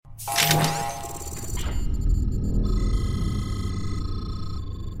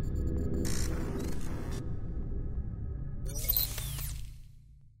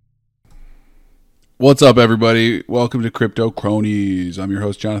What's up, everybody? Welcome to Crypto Cronies. I'm your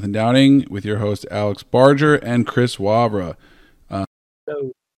host, Jonathan Downing, with your host, Alex Barger and Chris Wavra.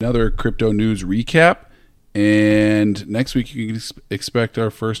 Another crypto news recap. And next week, you can expect our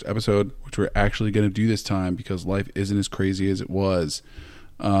first episode, which we're actually going to do this time because life isn't as crazy as it was.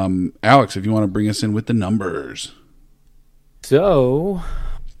 Alex, if you want to bring us in with the numbers. So,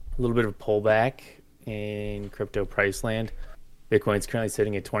 a little bit of a pullback in crypto price land. Bitcoin's currently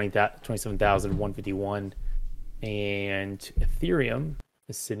sitting at 27,151, and Ethereum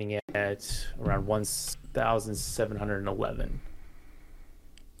is sitting at around 1,711.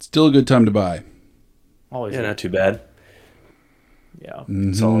 Still a good time to buy. Always, not too bad. Yeah,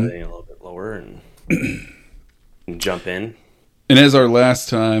 Consolidating a little bit lower and jump in. And as our last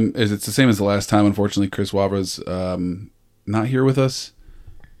time, as it's the same as the last time, unfortunately, Chris Wavra's not here with us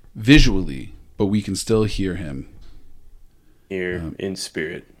visually, but we can still hear him. Here in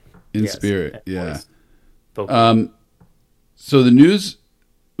spirit. In spirit, yeah. So the news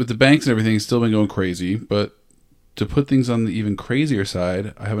with the banks and everything has still been going crazy, but to put things on the even crazier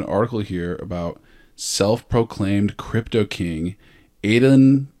side, I have an article here about self-proclaimed crypto king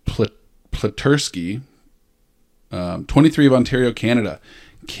Aidan Platursky, 23 of Ontario, Canada,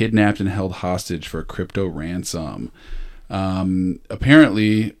 kidnapped and held hostage for a crypto ransom.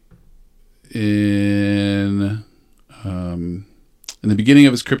 Apparently, in the beginning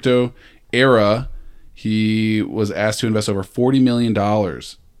of his crypto era, he was asked to invest over $40 million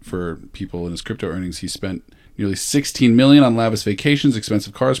for people in his crypto earnings. He spent nearly $16 million on lavish vacations,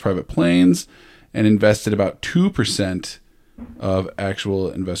 expensive cars, private planes, and invested about 2% of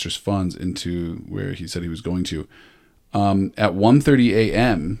actual investors' funds into where he said he was going to. At 1:30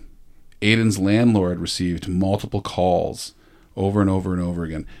 a.m., Aidan's landlord received multiple calls over and over and over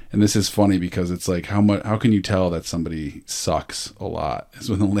again. And this is funny because it's like, how can you tell that somebody sucks a lot? It's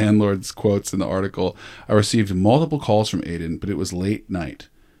when the landlord's quotes in the article, I received multiple calls from Aidan, but it was late night.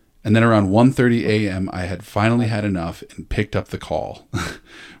 And then around 1:30 a.m., I had finally had enough and picked up the call.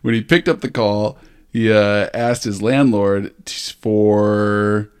 When he picked up the call, he asked his landlord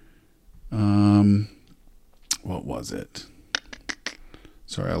for, what was it?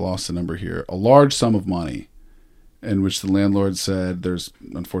 Sorry, I lost the number here. A large sum of money. In which the landlord said, there's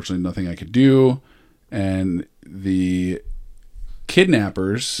unfortunately nothing I could do. And the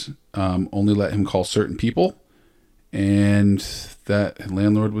kidnappers only let him call certain people. And that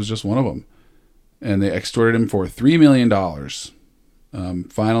landlord was just one of them. And they extorted him for $3 million.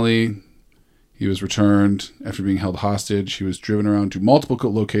 Finally, he was returned after being held hostage. He was driven around to multiple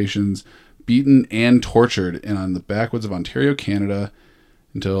locations, beaten and tortured, and on the backwoods of Ontario, Canada,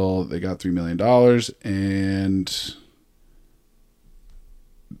 until they got $3 million, and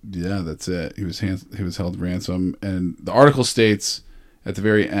yeah, that's it. He was held ransom, and the article states at the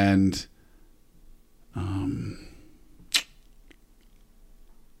very end,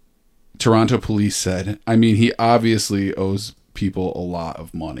 Toronto police said, I mean, he obviously owes people a lot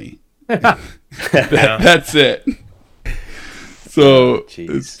of money. That's it. So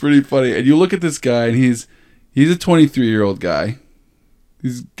it's pretty funny, and you look at this guy, and he's a 23-year-old guy.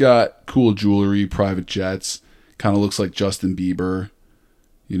 He's got cool jewelry, private jets, kind of looks like Justin Bieber,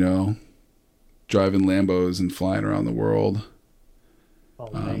 you know, driving Lambos and flying around the world.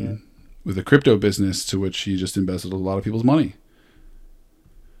 With a crypto business to which he just invested a lot of people's money.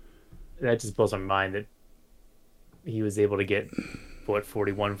 that just blows my mind that he was able to get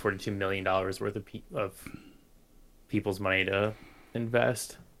 $42 million worth of people's money to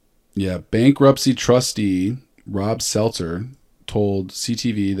invest. Yeah, bankruptcy trustee Rob Seltzer told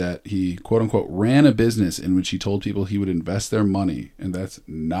CTV that he, quote unquote, ran a business in which he told people he would invest their money, and that's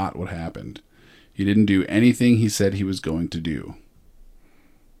not what happened. He didn't do anything he said he was going to do.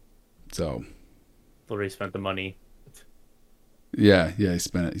 So, Literally spent the money. Yeah, he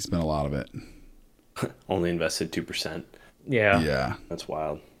spent it. He spent a lot of it. Only invested 2%. Yeah. That's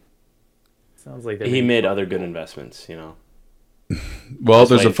wild. Sounds like he made other good investments, you know. Well,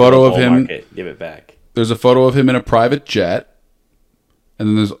 there's a photo of him. Give it back. There's a photo of him in a private jet. And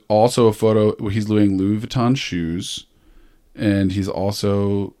then there's also a photo where he's wearing Louis Vuitton shoes. And he's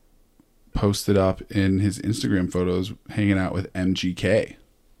also posted up in his Instagram photos hanging out with MGK.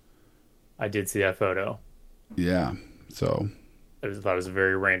 I did see that photo. Yeah. So I just thought it was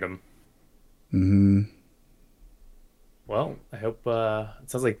very random. Mm-hmm. Well, I hope it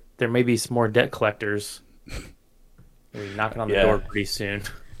sounds like there may be some more debt collectors knocking on the door pretty soon.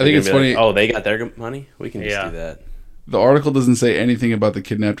 I think it's funny. Like, oh, they got their money? We can just do that. the article doesn't say anything about the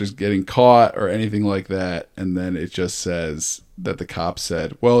kidnappers getting caught or anything like that. And then it just says that the cops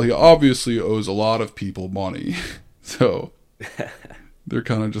said, well, he obviously owes a lot of people money. So they're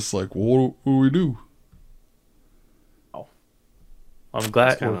kind of just like, well, what do we do? Oh. I'm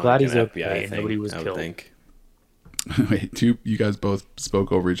glad he's okay. Thing, Nobody was I would killed. think. Wait, you guys both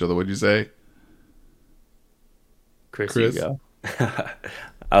spoke over each other. What'd you say? Chris, you go.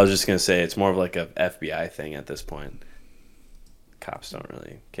 I was just gonna say it's more of like a FBI thing at this point. Cops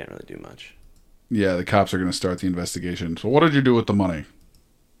can't really do much. Yeah, the cops are going to start the investigation. So what did you do with the money?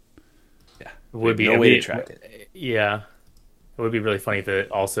 Yeah, Would be no way to track it. Yeah, it would be really funny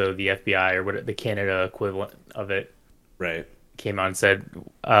if also the FBI or what the Canada equivalent of it Right. came out and said,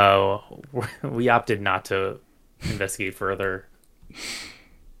 we opted not to investigate further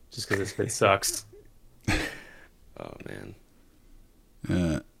just because this bit sucks. Oh man.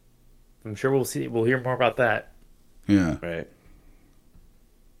 Yeah. I'm sure we'll hear more about that. Yeah. Right.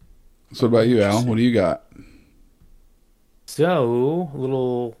 So what about you, Al? What do you got? So, a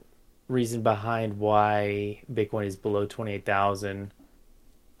little reason behind why Bitcoin is below 28,000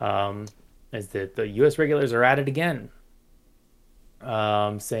 is that the U.S. regulators are at it again,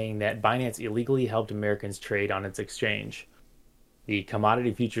 saying that Binance illegally helped Americans trade on its exchange. The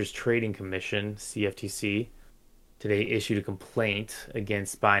Commodity Futures Trading Commission, CFTC, today issued a complaint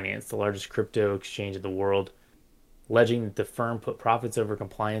against Binance, the largest crypto exchange in the world, alleging that the firm put profits over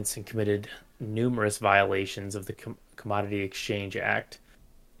compliance and committed numerous violations of the Commodity Exchange Act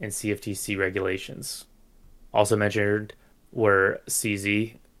and CFTC regulations. Also mentioned were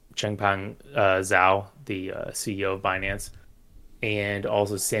CZ, Changpeng Zhao, the CEO of Binance, and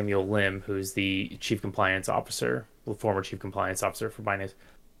also Samuel Lim, who's the chief compliance officer, the former chief compliance officer for Binance.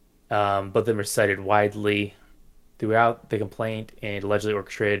 Both of them are cited widely throughout the complaint and allegedly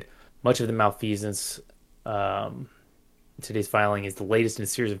orchestrated much of the malfeasance. Today's filing is the latest in a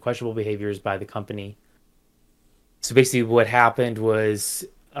series of questionable behaviors by the company. So basically what happened was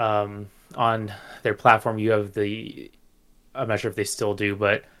on their platform, you have I'm not sure if they still do,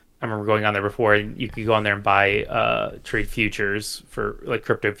 but I remember going on there before and you could go on there and buy trade futures for like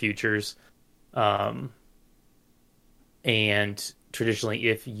crypto futures. And traditionally,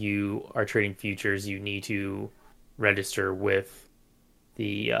 if you are trading futures, you need to register with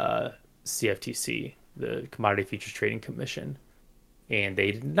the CFTC, the Commodity Futures Trading Commission, and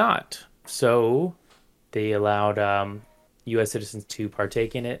they did not. So they allowed U.S. citizens to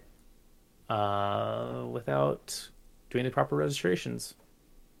partake in it without doing the proper registrations.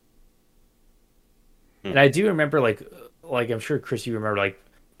 And I do remember, like I'm sure Chris, you remember, like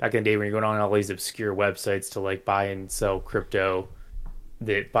back in the day when you're going on all these obscure websites to like buy and sell crypto.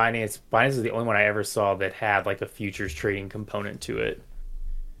 That Binance is the only one I ever saw that had like a futures trading component to it.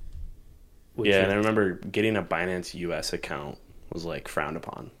 Yeah, and I remember getting a Binance US account was like frowned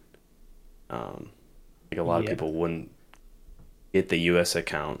upon. Like a lot of people wouldn't get the US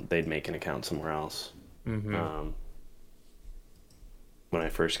account; they'd make an account somewhere else. Mm-hmm. When I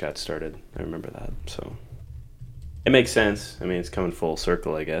first got started, I remember that. So it makes sense. I mean, it's coming full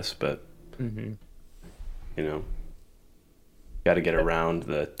circle, I guess. But you know, got to get around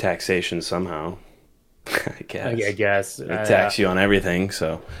the taxation somehow. I guess. They tax you on everything,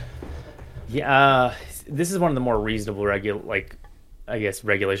 so. Yeah, this is one of the more reasonable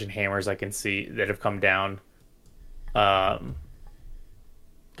regulation hammers I can see that have come down. Because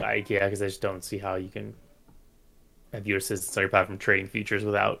I just don't see how you can have your citizens on your platform trading futures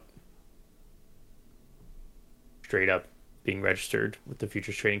without straight up being registered with the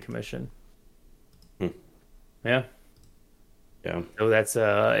Futures Trading Commission. Yeah. So that's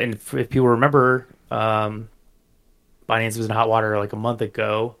and if people remember, Binance was in hot water like a month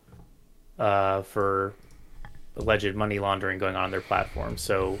ago. For alleged money laundering going on their platform.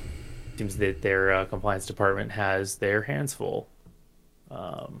 So it seems that their compliance department has their hands full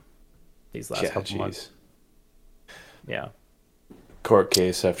these last couple months. Yeah. Court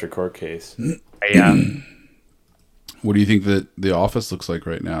case after court case. Yeah. What do you think that the office looks like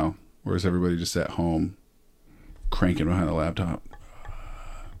right now? Or is everybody just at home cranking behind the laptop?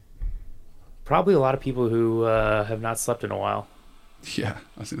 Probably a lot of people who have not slept in a while. Yeah,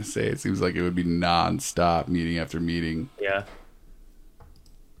 I was going to say, it seems like it would be non-stop meeting after meeting. Yeah.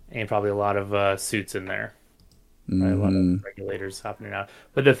 And probably a lot of suits in there. Right? A lot of regulators hopping in and out.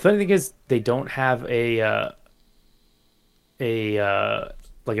 But the funny thing is, they don't have a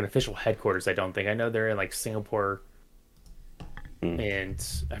like an official headquarters, I don't think. I know they're in like Singapore and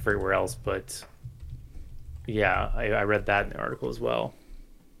I forget where else, but yeah, I read that in the article as well.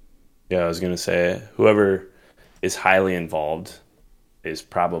 Yeah, I was going to say, whoever is highly involved is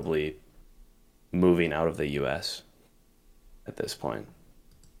probably moving out of the U.S. at this point.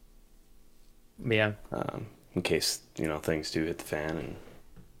 Yeah. In case, things do hit the fan and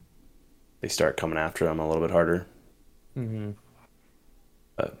they start coming after them a little bit harder. Mm-hmm.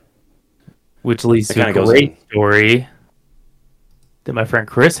 But which leads to a great story that my friend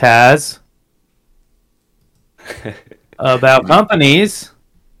Chris has about companies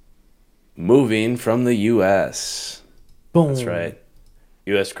moving from the U.S. Boom. That's right.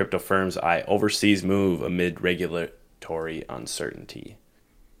 U.S. crypto firms eye overseas move amid regulatory uncertainty.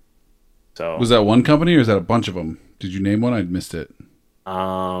 So was that one company or is that a bunch of them? Did you name one? I missed it.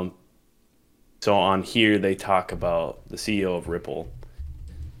 So on here they talk about the CEO of Ripple.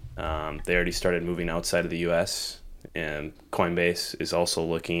 They already started moving outside of the U.S. and Coinbase is also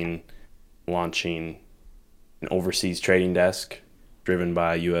launching an overseas trading desk driven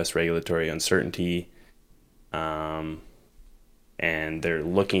by U.S. regulatory uncertainty. And they're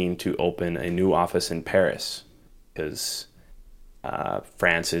looking to open a new office in Paris because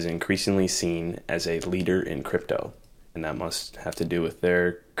France is increasingly seen as a leader in crypto, and that must have to do with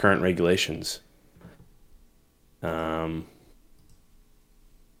their current regulations.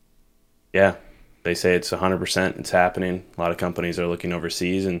 Yeah, they say it's 100%. It's happening. A lot of companies are looking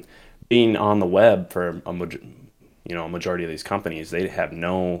overseas, and being on the web for a majority of these companies, they have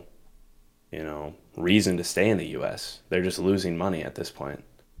no, reason to stay in the U.S. They're just losing money at this point.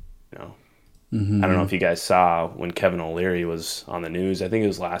 Mm-hmm. I don't know if you guys saw when Kevin O'Leary was on the news. I think it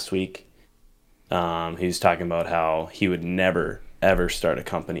was last week. He was talking about how he would never ever start a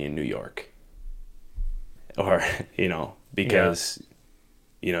company in New York, or because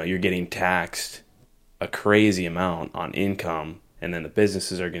you're getting taxed a crazy amount on income, and then the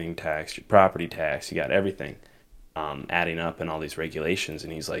businesses are getting taxed, your property tax, you got everything adding up and all these regulations,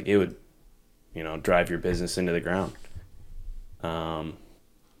 and he's like, it would drive your business into the ground.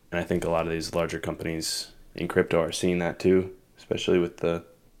 And I think a lot of these larger companies in crypto are seeing that too, especially with the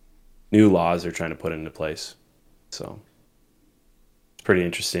new laws they're trying to put into place. So it's pretty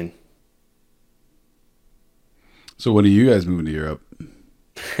interesting. So when are you guys moving to Europe?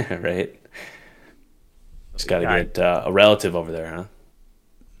 Right? Just got to get a relative over there, huh?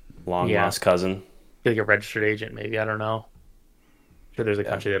 Long lost cousin. Like a registered agent, maybe. I don't know. I'm sure there's a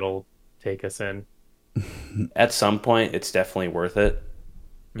country that'll take us in. At some point, it's definitely worth it.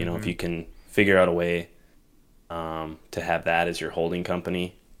 If you can figure out a way to have that as your holding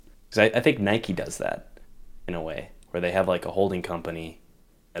company. Because I think Nike does that in a way, where they have like a holding company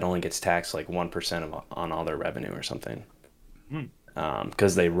that only gets taxed like 1% on all their revenue or something.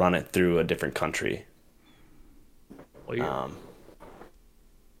 Because they run it through a different country.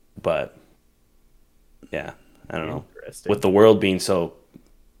 But yeah, I don't know. With the world being so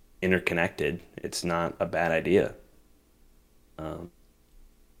interconnected, it's not a bad idea.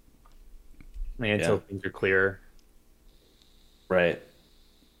 Until things are clear. Right.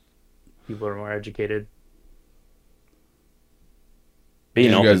 People are more educated.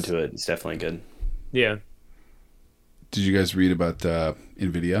 Being open to it is definitely good. Yeah. Did you guys read about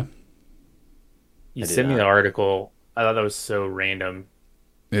NVIDIA? You sent me the article. I thought that was so random.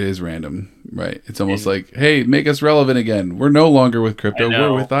 It is random, right? It's almost like, hey, make us relevant again. We're no longer with crypto.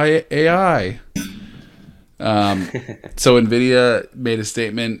 We're with AI. So NVIDIA made a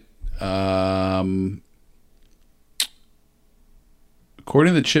statement. According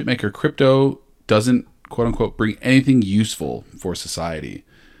to the chipmaker, crypto doesn't, quote unquote, bring anything useful for society.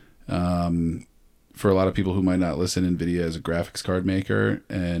 For a lot of people who might not listen, NVIDIA is a graphics card maker,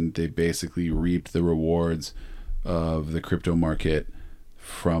 and they basically reaped the rewards of the crypto market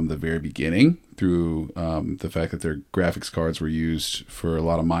from the very beginning through the fact that their graphics cards were used for a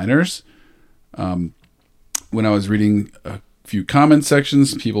lot of miners. When I was reading a few comment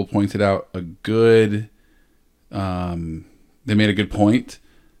sections, people pointed out they made a good point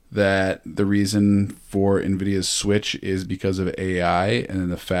that the reason for NVIDIA's switch is because of AI, and then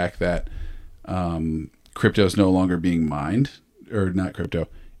the fact that crypto is no longer being mined, or not crypto,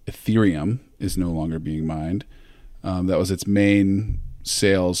 Ethereum is no longer being mined. That was its main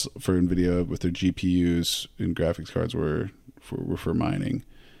sales for NVIDIA with their GPUs and graphics cards were for mining.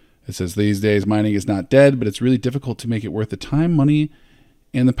 It says, these days mining is not dead, but it's really difficult to make it worth the time, money,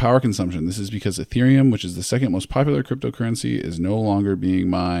 and the power consumption. This is because Ethereum, which is the second most popular cryptocurrency, is no longer being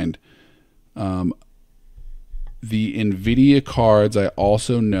mined. The NVIDIA cards, I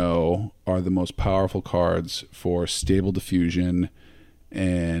also know, are the most powerful cards for stable diffusion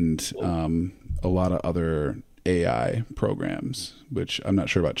and a lot of other AI programs, which I'm not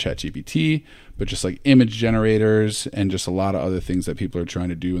sure about ChatGPT, but just like image generators and just a lot of other things that people are trying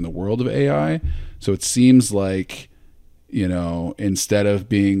to do in the world of AI. So it seems like, instead of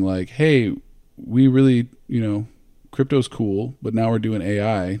being like, hey, we really, crypto's cool, but now we're doing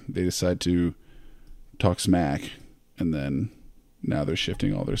AI. They decide to talk smack, and then now they're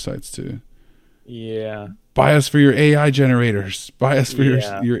shifting all their sites to buy us for your AI generators, buy us for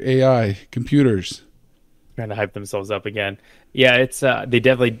your AI computers. Trying to hype themselves up again. Yeah, it's they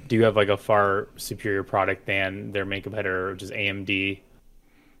definitely do have like a far superior product than their main competitor, which is AMD.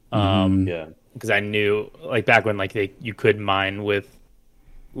 Because I knew like back when like you could mine with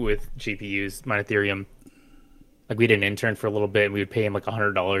GPUs, mine Ethereum. Like we had an intern for a little bit, and we would pay him like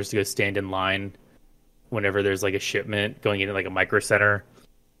 $100 to go stand in line whenever there's like a shipment going into like a micro center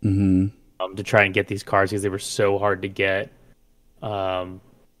to try and get these cards because they were so hard to get, and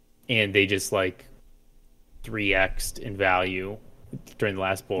they just like 3x'd in value during the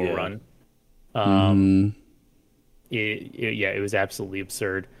last bull run. It was absolutely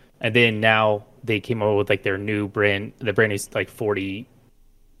absurd. And then now they came over with like their new brand. The brand is like 40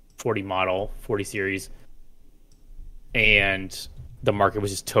 model, 40 series, and the market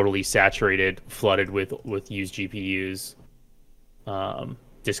was just totally saturated, flooded with used GPUs,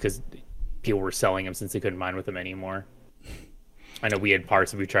 just because people were selling them since they couldn't mine with them anymore. I know we had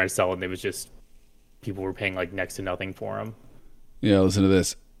parts that we tried to sell, and it was just people were paying like next to nothing for them. Yeah, listen to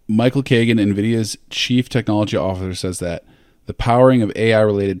this. Michael Kagan, NVIDIA's chief technology officer, says that the powering of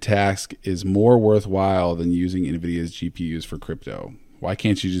AI-related tasks is more worthwhile than using NVIDIA's GPUs for crypto. Why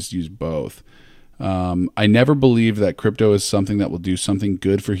can't you just use both? I never believed that crypto is something that will do something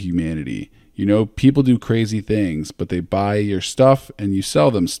good for humanity. You know, people do crazy things, but they buy your stuff and you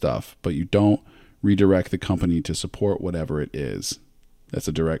sell them stuff, but you don't redirect the company to support whatever it is. That's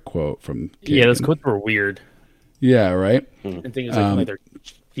a direct quote from Kagan. Yeah, those quotes were weird. Yeah, right? I think it was like their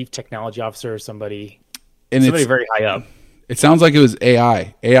chief technology officer or somebody very high up. It sounds like it was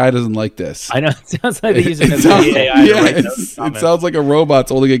AI. AI doesn't like this. I know. It sounds like they're using AI to write those it sounds like a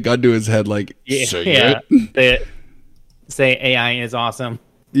robot's holding a gun to his head like, say AI is awesome.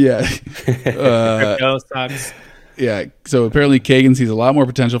 Yeah. Crypto sucks. Yeah. So apparently Kagan sees a lot more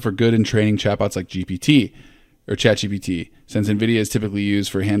potential for good in training chatbots like GPT or ChatGPT. Since NVIDIA is typically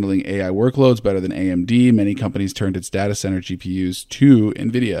used for handling AI workloads better than AMD, many companies turned its data center GPUs to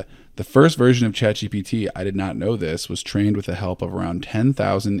NVIDIA. The first version of ChatGPT, I did not know this, was trained with the help of around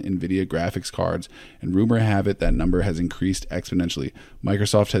 10,000 NVIDIA graphics cards, and rumor have it that number has increased exponentially.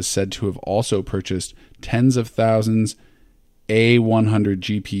 Microsoft has said to have also purchased tens of thousands A100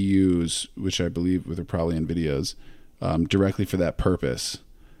 GPUs, which I believe were probably NVIDIA's, directly for that purpose.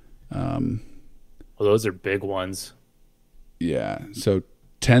 Well, those are big ones. Yeah, so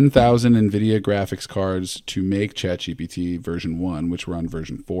 10,000 NVIDIA graphics cards to make ChatGPT version 1, which we're on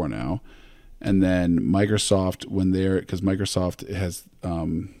version 4 now. And then Microsoft, because Microsoft has,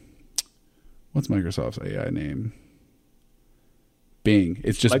 what's Microsoft's AI name? Bing.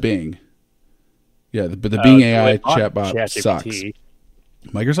 It's just Bing. Yeah, but the Bing AI chatbot sucks.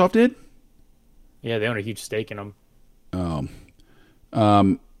 Microsoft did? Yeah, they own a huge stake in them.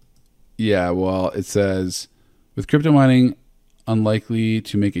 Yeah, well, it says, with crypto mining unlikely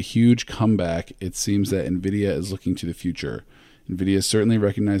to make a huge comeback, it seems that NVIDIA is looking to the future. NVIDIA certainly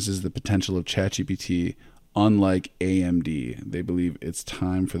recognizes the potential of ChatGPT, unlike AMD. They believe it's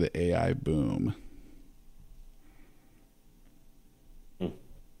time for the AI boom. I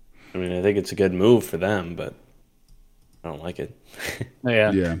mean, I think it's a good move for them, but I don't like it.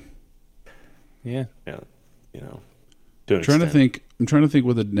 Yeah. You know, I'm trying to think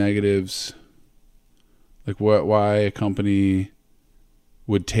what the negatives, like why a company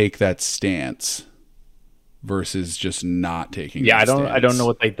would take that stance versus just not taking. Yeah, I don't know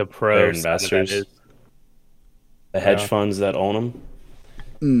what like the pros investors, is. The hedge funds that own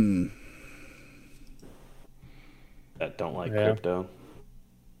them, that don't like crypto.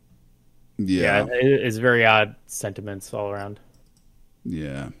 Yeah, it's very odd sentiments all around.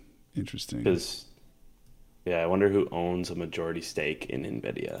 Yeah, interesting. Because, I wonder who owns a majority stake in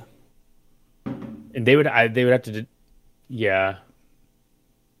NVIDIA. And they would have to,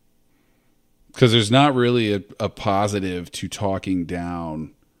 because there's not really a positive to talking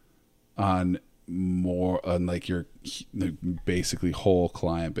down on like your basically whole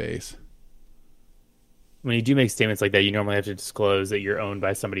client base. When you do make statements like that, you normally have to disclose that you're owned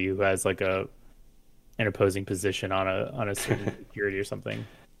by somebody who has like an opposing position on a certain security or something.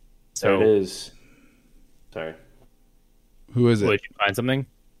 So there it is. Sorry. Who is it? Did you find something?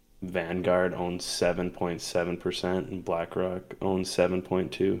 Vanguard owns 7.7% and BlackRock owns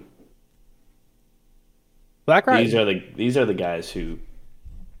 7.2%. BlackRock. These are the guys who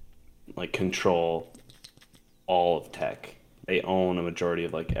like control all of tech. They own a majority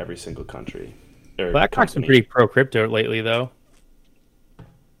of like every single country. BlackRock's been pretty pro crypto lately, though.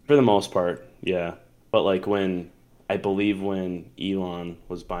 For the most part, yeah. But like when I believe when Elon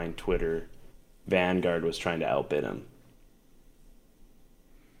was buying Twitter, Vanguard was trying to outbid him.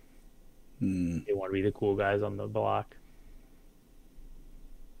 They want to be the cool guys on the block.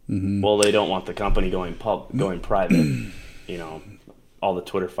 Mm-hmm. Well, they don't want the company going private. You know, all the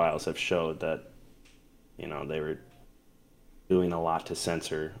Twitter files have showed that, you know, they were doing a lot to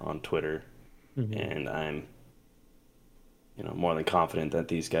censor on Twitter. Mm-hmm. And I'm, you know, more than confident that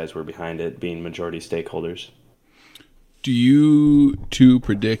these guys were behind it, being majority stakeholders. Do you two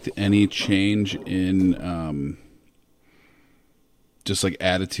predict any change in just like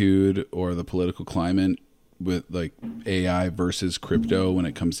attitude or the political climate with like AI versus crypto when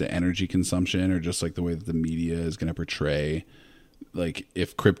it comes to energy consumption, or just like the way that the media is going to portray, like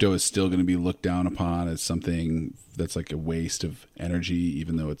if crypto is still going to be looked down upon as something that's like a waste of energy,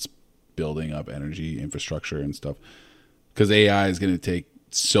 even though it's building up energy infrastructure and stuff, because AI is going to take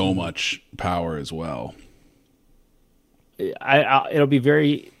so much power as well. It'll be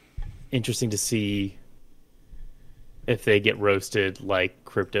very interesting to see if they get roasted like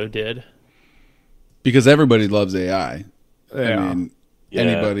crypto did. Because everybody loves AI. Yeah. I mean,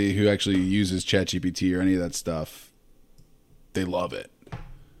 anybody who actually uses ChatGPT or any of that stuff, they love it.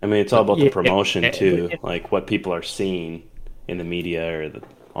 I mean, it's all about the promotion too, like what people are seeing in the media or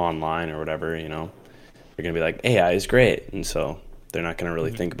online or whatever. You know, they're gonna be like, AI is great, and so they're not gonna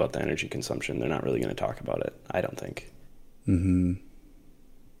really think about the energy consumption. They're not really gonna talk about it, I don't think. Mm-hmm.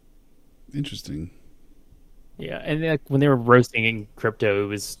 Interesting. Yeah, and like when they were roasting in crypto, it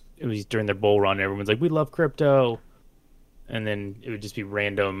was during their bull run. Everyone's like, "We love crypto," and then it would just be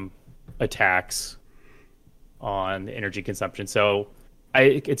random attacks on energy consumption. So,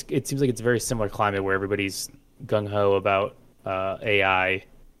 it seems like it's a very similar climate where everybody's gung ho about AI.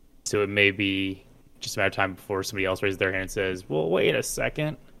 So it may be just a matter of time before somebody else raises their hand and says, "Well, wait a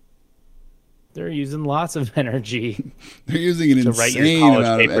second. They're using lots of energy. They're using an to write your insane college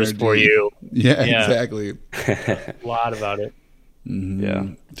amount of papers energy for you." Yeah, exactly. A lot about it. Mm-hmm. Yeah.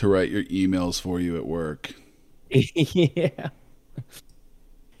 To write your emails for you at work. Yeah.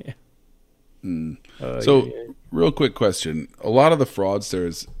 Real quick question. A lot of the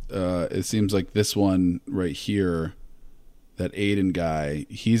fraudsters, it seems like this one right here, that Aiden guy,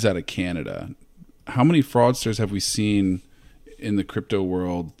 he's out of Canada. How many fraudsters have we seen in the crypto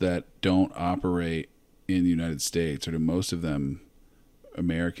world that don't operate in the United States, or do most of them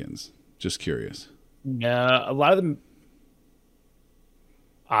Americans? Just curious. Yeah, a lot of them.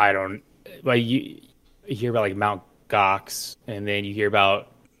 I don't. Like you hear about like Mount Gox, and then you hear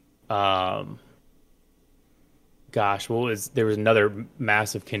about, gosh, there was another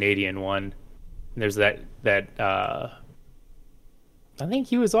massive Canadian one. And there's that I think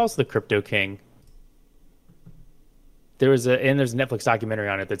he was also the Crypto King. There's a Netflix documentary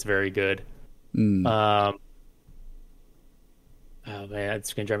on it that's very good. Oh man,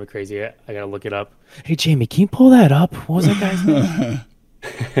 it's gonna drive me crazy. I gotta look it up. Hey Jamie, can you pull that up? What was that guy's name?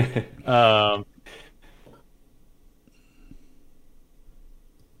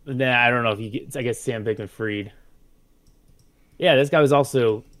 I don't know if you get. I guess Sam Bankman-Fried. Yeah, this guy was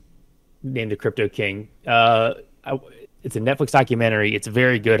also named the Crypto King. It's a Netflix documentary. It's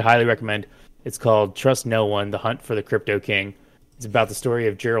very good. Highly recommend. It's called Trust No One: The Hunt for the Crypto King. It's about the story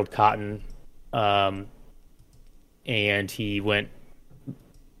of Gerald Cotton. And he went.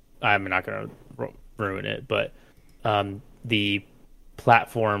 I'm not going to ruin it, but the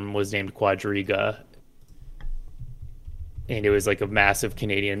platform was named Quadriga, and it was like a massive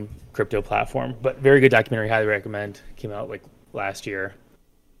Canadian crypto platform. But very good documentary, highly recommend. Came out like last year.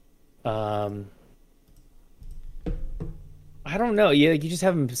 I don't know. Yeah, like you just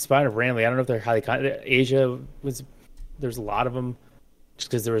have them spotted randomly. I don't know if they're highly Asia was. There's a lot of them, just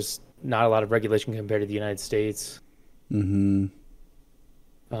because there was not a lot of regulation compared to the United States. Mm-hmm.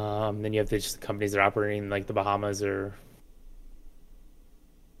 Then you have just the companies that are operating in like the Bahamas or.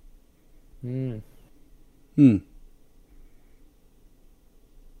 Sorry,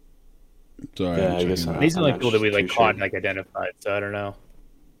 yeah, I guess these are like people that we like caught and like identified. So I don't know.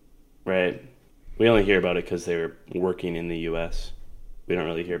 Right. We only hear about it because they were working in the U.S. We don't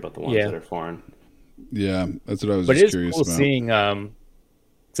really hear about the ones that are foreign. Yeah, that's what I was but just curious cool about.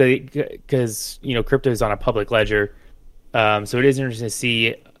 Seeing, because crypto is on a public ledger, so it is interesting to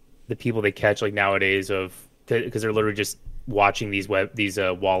see the people they catch like nowadays because they're literally just watching these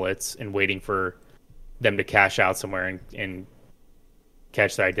wallets and waiting for them to cash out somewhere and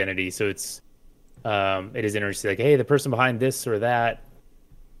catch their identity. So it is interesting. Like, hey, the person behind this or that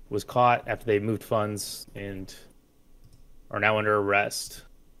was caught after they moved funds and are now under arrest.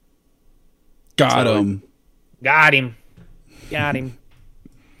 Got him.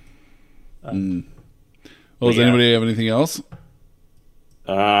 Well, does anybody have anything else?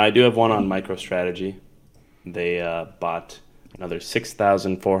 I do have one on MicroStrategy. They bought another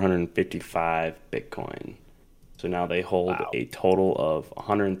 6,455 Bitcoin. So now they hold a total of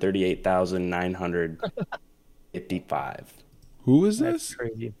 138,955. Who is That's this?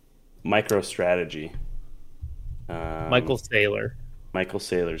 crazy. MicroStrategy. Michael Saylor. Michael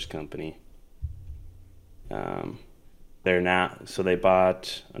Saylor's company. They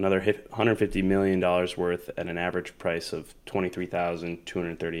bought another $150 million worth at an average price of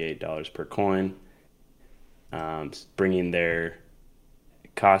 $23,238 per coin, bringing their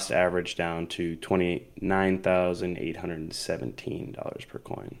cost average down to $29,817 per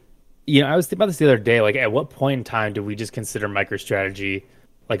coin. You know, I was thinking about this the other day. Like, at what point in time do we just consider MicroStrategy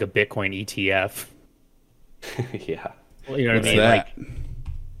like a Bitcoin ETF? Yeah. Well, you know What's what I mean?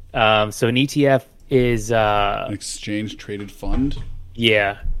 that? So an ETF is An exchange traded fund?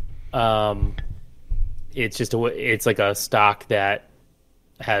 yeah. It's just it's like a stock that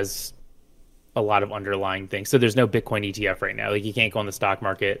has a lot of underlying things. So there's no Bitcoin ETF right now. Like, you can't go on the stock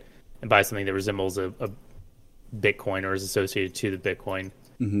market and buy something that resembles a Bitcoin or is associated to the Bitcoin.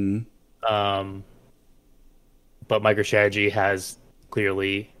 Mm-hmm. But MicroStrategy has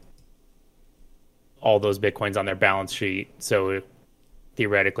clearly all those Bitcoins on their balance sheet. So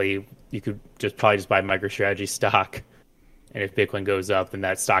theoretically, you could probably just buy MicroStrategy stock. And if Bitcoin goes up, then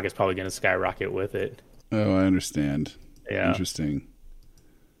that stock is probably going to skyrocket with it. Oh, I understand. Yeah. Interesting.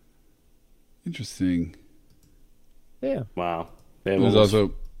 Yeah. Wow. There's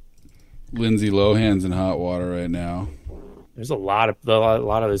also Lindsay Lohan's in hot water right now. There's a lot of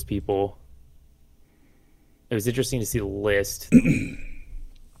those people. It was interesting to see the list.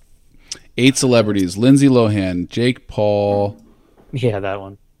 8 celebrities: Lindsay Lohan, Jake Paul, Yeah, that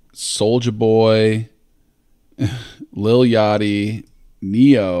one. Soulja Boy, Lil Yachty,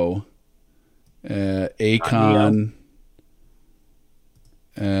 Neo, Akon,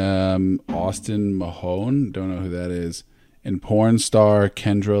 Austin Mahone, don't know who that is, and porn star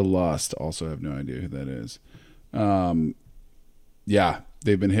Kendra Lust, also have no idea who that is. Yeah,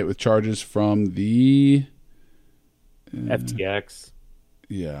 they've been hit with charges from the FTX.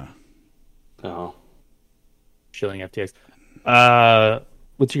 Yeah. Oh. Shilling FTX.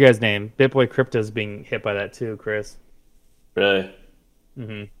 What's your guy's name? BitBoy Crypto's being hit by that too, Chris. Really?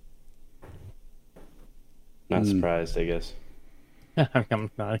 Mm-hmm. Not surprised, I guess.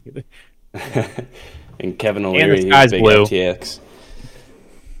 I'm not either. And Kevin O'Leary, the he's sky's big blue. FTX.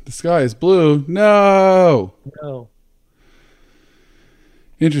 The sky is blue. No. No.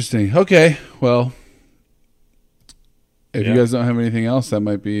 Interesting. Okay. Well, if Yeah. you guys don't have anything else, that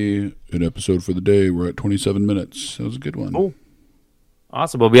might be an episode for the day. We're at 27 minutes. That was a good one. Cool.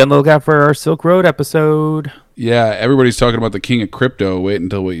 Awesome. We'll be on the lookout for our Silk Road episode. Yeah, everybody's talking about the king of crypto. Wait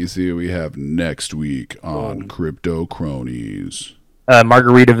until what you see what we have next week on Crypto Cronies.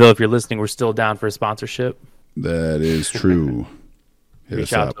 Margaritaville, if you're listening, we're still down for a sponsorship. That is true. Hit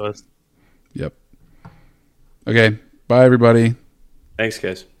Reach us out up. to us. Yep. Okay. Bye, everybody. Thanks,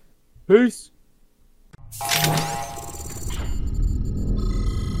 guys. Peace.